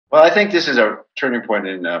Well, I think this is a turning point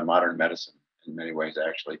in modern medicine in many ways,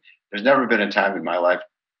 actually. There's never been a time in my life,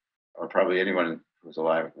 or probably anyone who's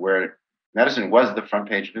alive, where medicine was the front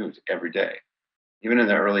page news every day. Even in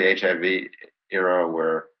the early HIV era,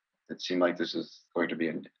 where it seemed like this is going to be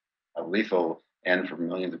a lethal end for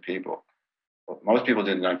millions of people. Well, most people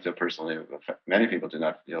did not feel personally affected. Many people did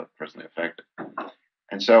not feel personally affected.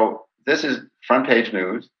 And so this is front page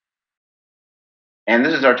news. And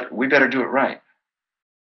this is we better do it right.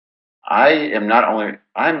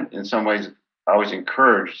 I'm in some ways always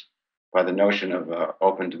encouraged by the notion of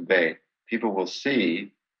open debate. People will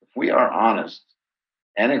see if we are honest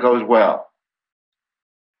and it goes well,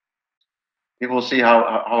 people will see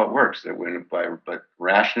how it works. That when by but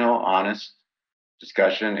rational, honest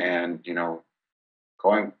discussion and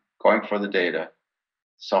going going for the data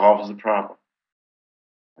solves the problem.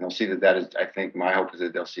 And they'll see that that is. I think my hope is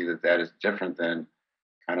that they'll see that that is different than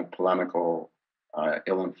kind of polemical,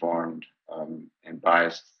 ill-informed, and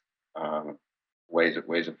biased ways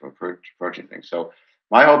of approaching things. So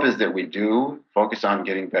my hope is that we do focus on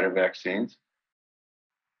getting better vaccines.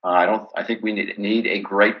 I don't. I think we need a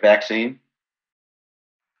great vaccine.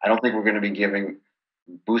 I don't think we're going to be giving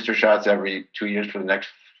booster shots every 2 years for the next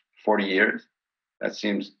 40 years. That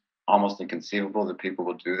seems almost inconceivable that people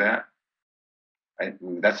will do that.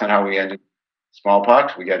 That's not how we ended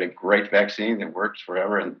smallpox. We got a great vaccine that works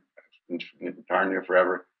forever and darn near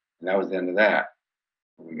forever, and that was the end of that.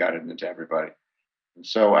 We got it into everybody. And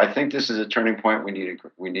so I think this is a turning point. We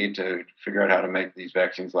need to figure out how to make these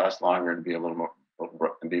vaccines last longer and be a little more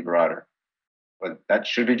and be broader. But that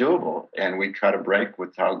should be doable, and we cut a break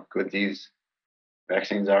with how good these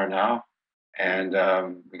vaccines are now, and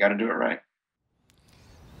we got to do it right.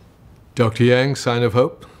 Dr. Yang, sign of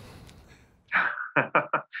hope?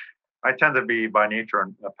 I tend to be by nature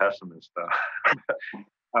a pessimist,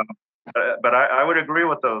 um, but I would agree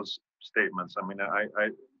with those statements. I mean,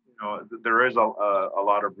 there is a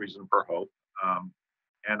lot of reason for hope,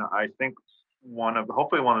 and I think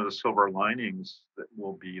hopefully one of the silver linings that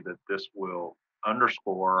will be that this will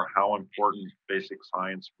underscore how important basic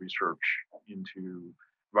science research into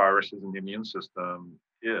viruses and the immune system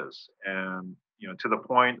is, and to the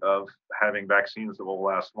point of having vaccines that will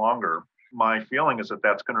last longer. My feeling is that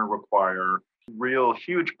that's going to require real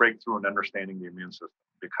huge breakthrough in understanding the immune system,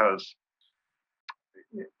 because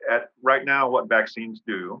right now what vaccines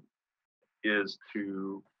do is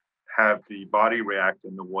to have the body react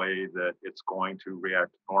in the way that it's going to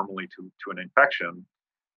react normally to an infection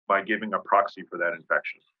by giving a proxy for that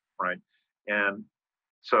infection, right? And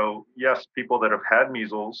so, yes, people that have had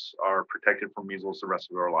measles are protected from measles the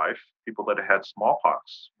rest of their life. People that have had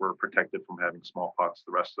smallpox were protected from having smallpox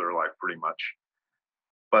the rest of their life, pretty much.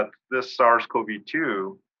 But this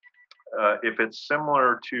SARS-CoV-2, if it's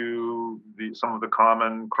similar to some of the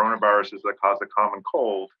common coronaviruses that cause the common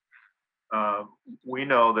cold, we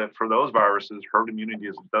know that for those viruses, herd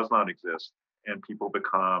immunity does not exist, and people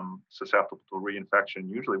become susceptible to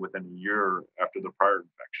reinfection usually within a year after the prior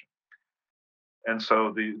infection. And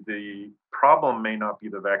so the problem may not be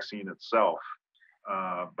the vaccine itself,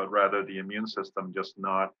 but rather the immune system just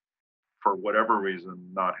not, for whatever reason,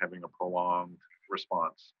 not having a prolonged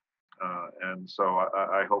response. And so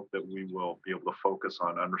I hope that we will be able to focus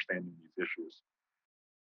on understanding these issues.